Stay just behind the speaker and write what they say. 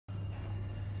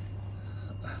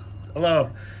Hello.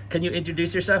 Can you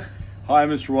introduce yourself? Hi,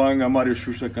 Mr. Wang. I'm Mario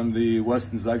Shushak. I'm the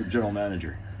Westin Zagreb General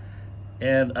Manager.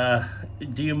 And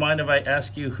do you mind if I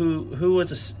ask you who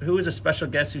was a special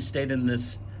guest who stayed in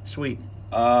this suite?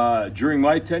 During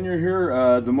my tenure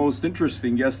here, the most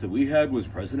interesting guest that we had was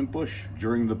President Bush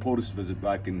during the POTUS visit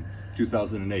back in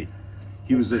 2008.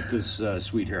 He was at this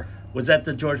suite here. Was that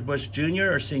the George Bush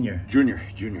Jr. or Senior? Junior.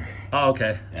 Oh,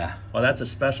 okay. Yeah. Well, that's a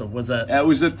special. Was that? It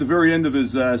was at the very end of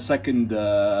his second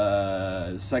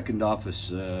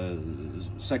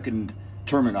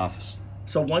term in office.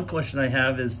 So one question I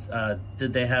have is,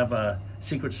 did they have a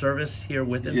Secret Service here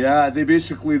with him? Yeah, the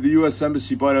U.S.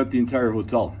 Embassy bought out the entire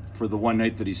hotel for the one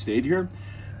night that he stayed here.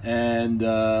 And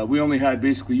we only had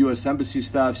basically U.S. Embassy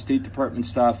staff, State Department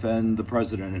staff, and the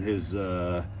President and his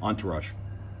entourage.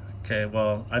 Okay,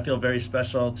 well, I feel very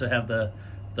special to have the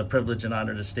privilege and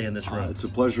honor to stay in this room. It's a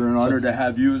pleasure and honor to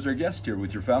have you as our guest here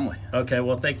with your family. Okay,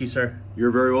 well, thank you, sir. You're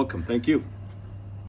very welcome. Thank you.